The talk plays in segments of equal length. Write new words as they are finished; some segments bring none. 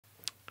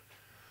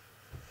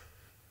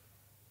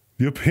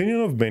The opinion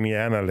of many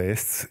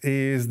analysts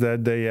is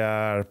that they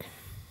are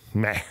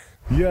meh.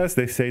 Yes,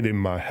 they say they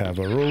might have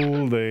a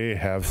role, they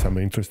have some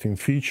interesting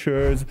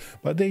features,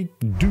 but they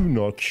do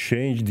not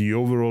change the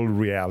overall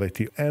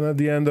reality, and at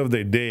the end of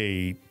the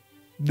day,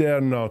 they are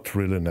not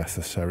really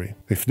necessary.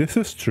 If this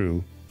is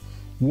true,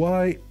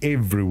 why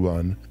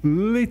everyone,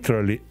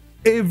 literally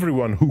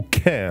everyone who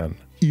can,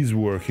 is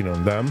working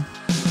on them?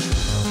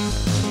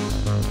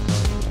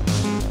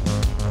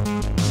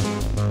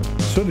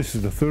 So this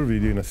is the third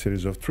video in a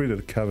series of 3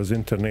 that covers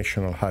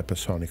international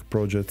hypersonic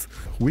projects.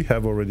 We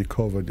have already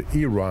covered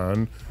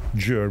Iran,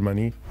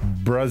 Germany,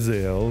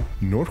 Brazil,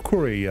 North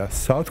Korea,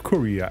 South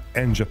Korea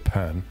and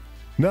Japan.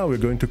 Now we're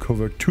going to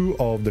cover 2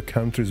 of the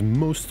countries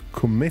most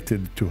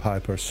committed to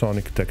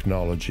hypersonic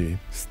technology,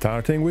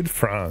 starting with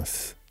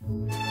France.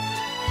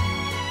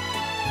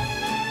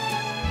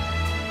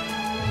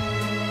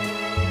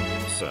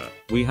 Sir,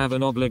 we have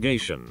an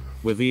obligation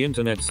with the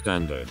internet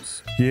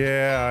standards.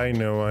 Yeah, I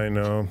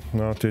know.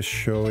 Now to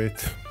show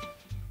it.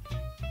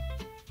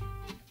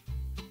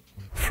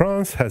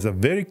 France has a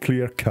very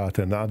clear-cut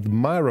and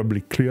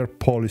admirably clear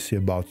policy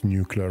about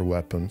nuclear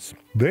weapons.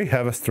 They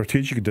have a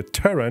strategic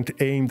deterrent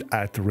aimed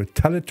at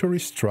retaliatory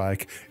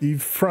strike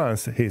if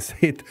France is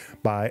hit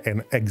by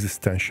an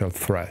existential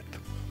threat.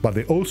 But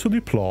they also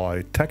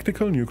deploy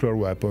tactical nuclear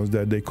weapons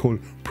that they call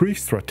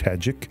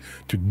pre-strategic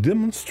to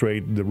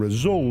demonstrate the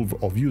resolve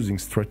of using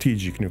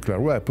strategic nuclear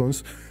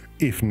weapons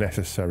if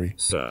necessary.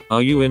 Sir,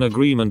 are you in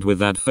agreement with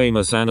that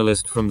famous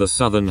analyst from the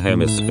Southern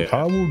Hemisphere?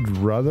 I would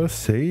rather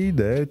say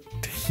that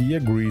he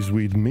agrees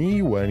with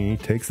me when he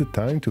takes the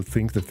time to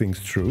think the things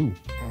through.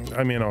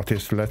 I mean,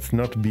 Otis, let's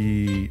not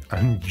be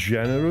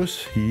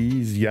ungenerous.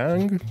 He's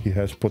young, he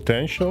has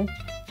potential.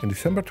 In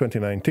December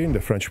 2019, the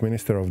French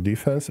Minister of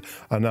Defense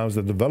announced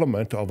the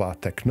development of a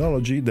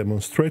technology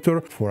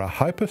demonstrator for a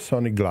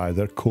hypersonic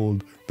glider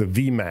called the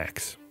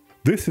VMAX.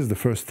 This is the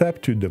first step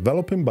to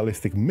developing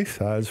ballistic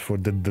missiles for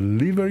the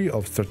delivery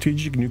of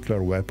strategic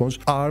nuclear weapons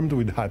armed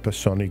with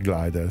hypersonic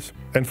gliders.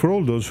 And for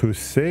all those who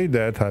say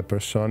that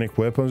hypersonic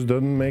weapons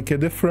don't make a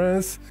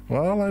difference,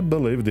 well, I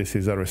believe this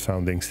is a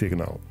resounding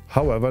signal.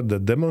 However, the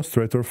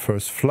demonstrator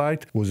first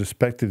flight was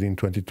expected in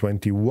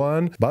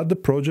 2021, but the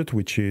project,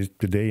 which is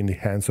today in the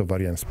hands of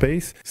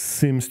Arianespace,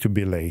 seems to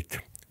be late.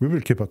 We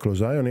will keep a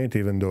close eye on it,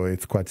 even though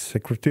it's quite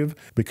secretive,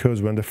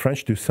 because when the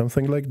French do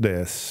something like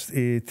this,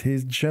 it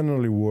is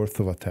generally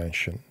worth of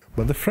attention.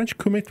 But the French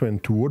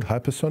commitment toward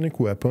hypersonic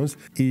weapons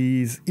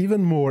is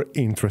even more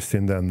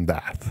interesting than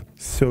that.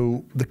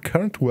 So, the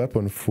current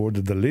weapon for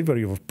the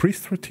delivery of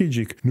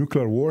pre-strategic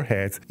nuclear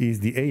warheads is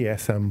the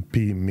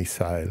ASMP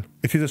missile.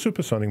 It is a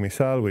supersonic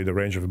missile with a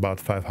range of about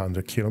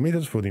 500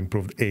 kilometers for the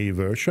improved A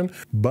version,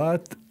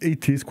 but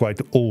it is quite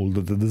old.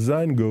 The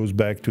design goes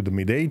back to the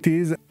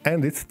mid-80s,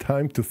 and it's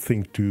time to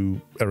think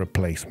to a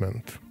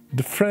replacement.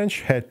 The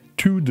French had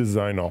 2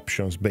 design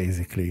options,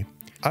 basically.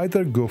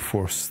 Either go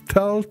for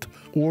stealth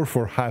or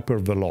for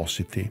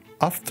hypervelocity.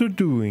 After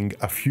doing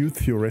a few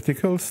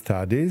theoretical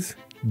studies,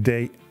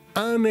 they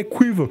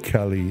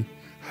unequivocally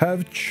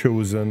have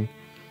chosen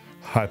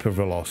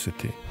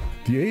hypervelocity.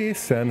 The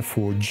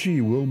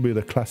ASN-4G will be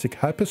the classic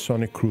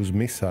hypersonic cruise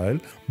missile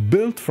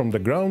built from the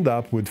ground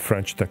up with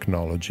French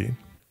technology,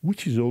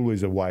 which is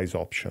always a wise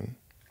option.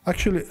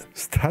 Actually,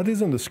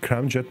 studies on the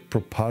scramjet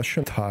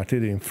propulsion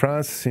started in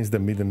France since the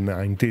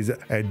mid-90s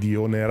at the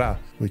ONERA,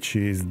 which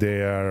is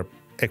their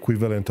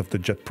equivalent of the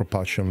Jet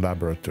Propulsion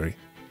Laboratory.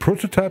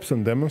 Prototypes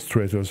and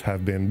demonstrators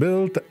have been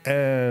built,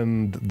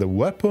 and the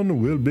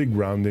weapon will be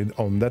grounded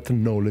on that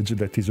knowledge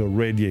that is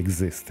already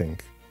existing.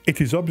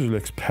 It is obviously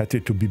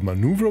expected to be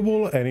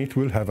maneuverable, and it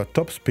will have a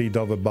top speed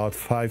of about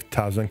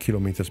 5,000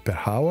 km per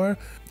hour,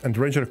 and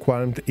range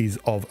requirement is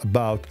of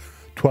about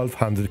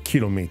 1,200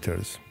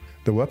 kilometers.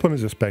 The weapon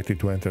is expected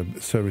to enter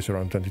service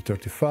around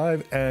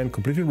 2035 and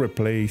completely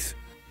replace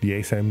the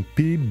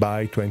ASMP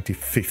by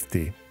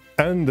 2050.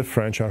 And the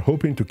French are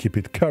hoping to keep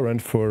it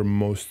current for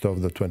most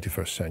of the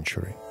 21st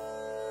century.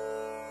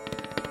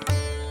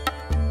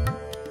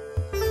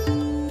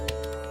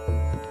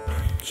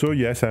 So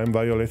yes, I am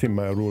violating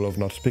my rule of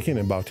not speaking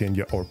about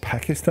India or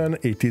Pakistan.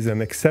 It is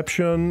an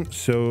exception,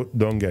 so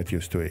don't get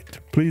used to it.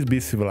 Please be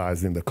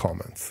civilized in the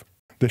comments.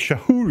 The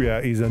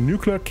Shahuria is a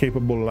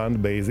nuclear-capable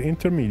land-based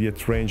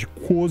intermediate-range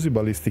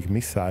quasi-ballistic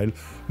missile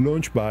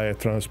launched by a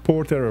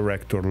transporter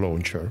erector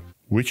launcher,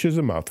 which is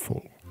a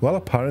mouthful. While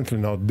apparently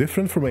not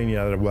different from any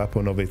other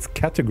weapon of its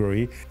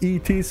category,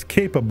 it is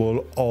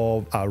capable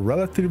of a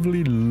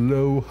relatively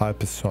low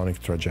hypersonic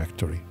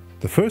trajectory.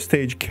 The first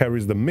stage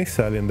carries the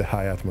missile in the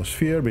high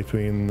atmosphere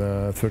between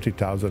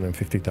 30,000 and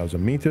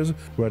 50,000 meters,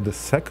 where the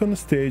second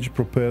stage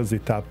propels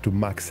it up to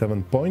Mach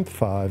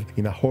 7.5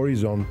 in a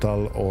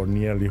horizontal or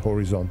nearly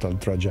horizontal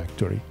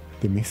trajectory.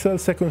 The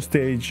missile's second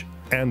stage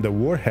and the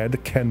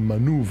warhead can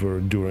maneuver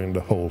during the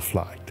whole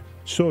flight.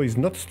 So it's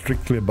not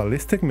strictly a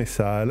ballistic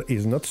missile,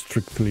 it's not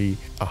strictly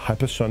a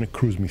hypersonic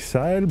cruise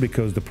missile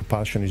because the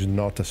propulsion is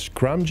not a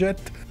scramjet,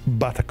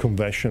 but a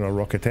conventional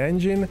rocket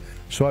engine.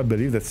 So I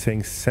believe that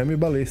saying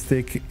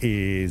semi-ballistic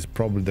is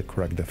probably the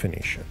correct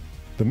definition.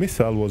 The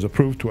missile was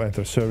approved to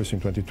enter service in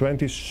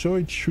 2020, so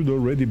it should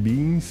already be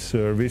in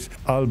service,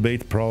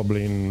 albeit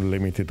probably in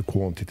limited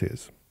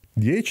quantities.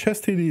 The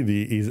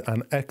HSTDV is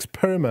an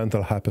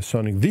experimental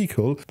hypersonic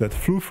vehicle that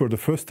flew for the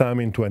first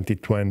time in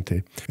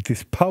 2020. It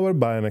is powered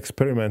by an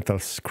experimental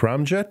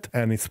scramjet,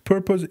 and its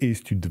purpose is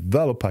to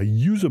develop a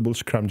usable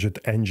scramjet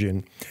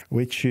engine,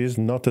 which is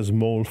not a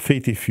small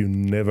feat if you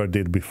never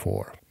did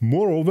before.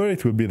 Moreover,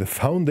 it will be the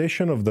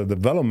foundation of the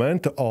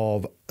development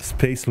of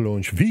space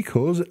launch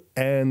vehicles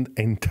and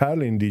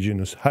entirely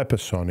indigenous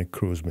hypersonic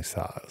cruise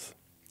missiles.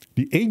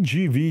 The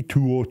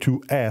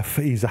HGV-202F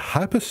is a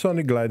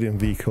hypersonic gliding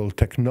vehicle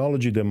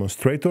technology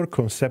demonstrator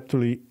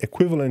conceptually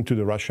equivalent to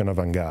the Russian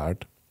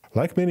Avangard.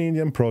 Like many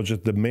Indian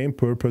projects, the main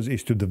purpose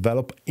is to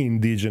develop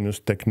indigenous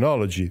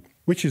technology,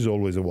 which is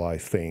always a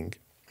wise thing.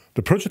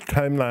 The project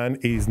timeline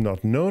is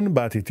not known,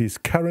 but it is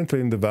currently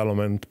in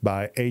development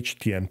by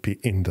HTNP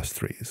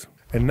Industries.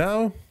 And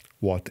now,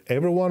 what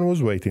everyone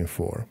was waiting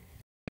for.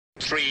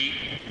 3,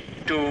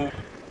 2,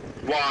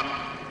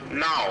 1,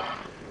 now!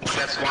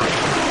 That's one.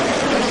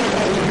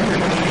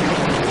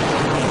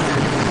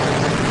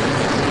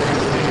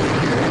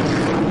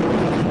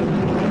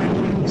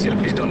 Sir,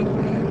 please don't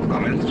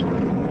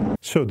comment.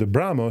 So the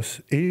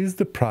BrahMos is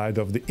the pride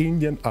of the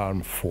Indian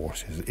Armed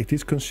Forces. It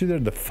is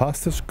considered the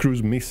fastest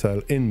cruise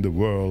missile in the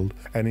world,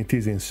 and it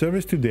is in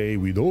service today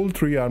with all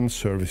three armed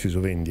services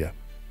of India.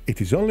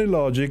 It is only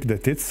logic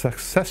that its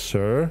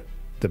successor,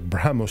 the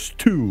BrahMos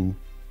 2,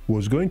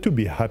 was going to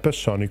be a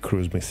hypersonic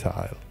cruise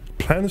missile.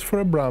 Plans for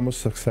a BrahMos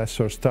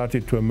successor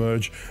started to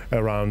emerge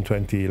around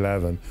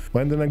 2011,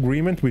 when an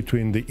agreement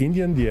between the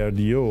Indian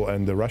DRDO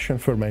and the Russian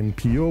firm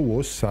NPO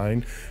was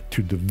signed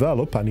to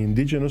develop an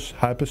indigenous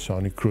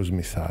hypersonic cruise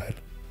missile.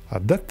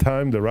 At that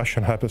time, the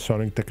Russian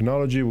hypersonic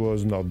technology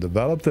was not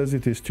developed as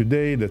it is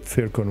today, the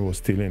Zircon was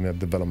still in a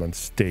development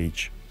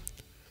stage.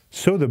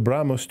 So the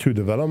BrahMos 2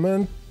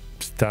 development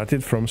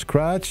started from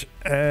scratch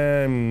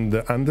and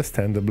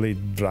understandably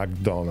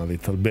dragged on a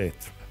little bit.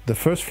 The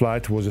first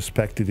flight was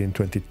expected in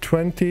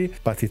 2020,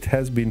 but it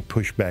has been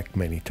pushed back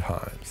many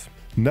times.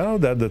 Now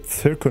that the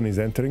Zircon is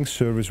entering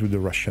service with the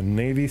Russian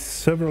Navy,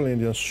 several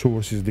Indian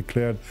sources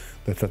declared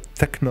that a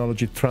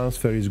technology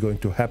transfer is going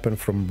to happen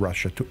from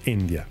Russia to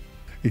India.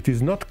 It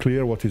is not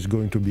clear what is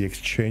going to be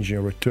exchanged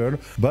in return,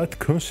 but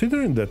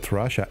considering that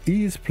Russia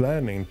is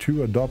planning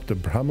to adopt the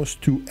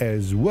BrahMos 2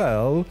 as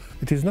well,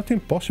 it is not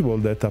impossible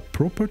that a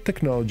proper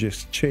technology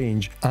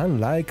exchange,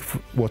 unlike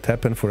what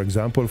happened, for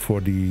example, for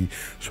the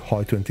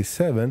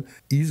Sukhoi-27,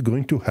 is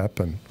going to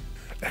happen.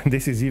 And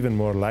this is even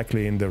more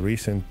likely in the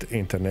recent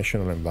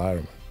international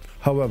environment.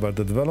 However,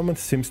 the development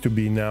seems to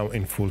be now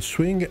in full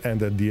swing,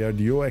 and the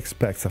DRDO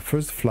expects a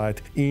first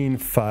flight in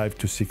 5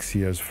 to 6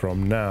 years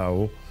from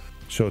now,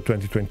 so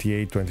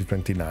 2028,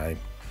 2029.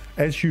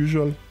 As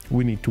usual,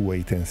 we need to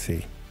wait and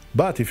see.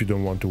 But if you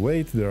don't want to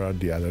wait, there are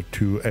the other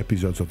 2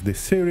 episodes of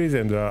this series,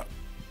 and there are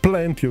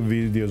plenty of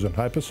videos on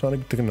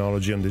hypersonic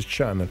technology on this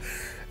channel,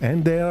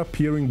 and they are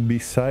appearing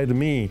beside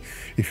me.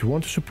 If you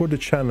want to support the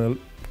channel,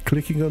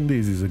 clicking on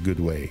this is a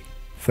good way.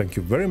 Thank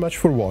you very much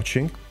for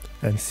watching,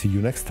 and see you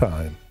next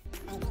time.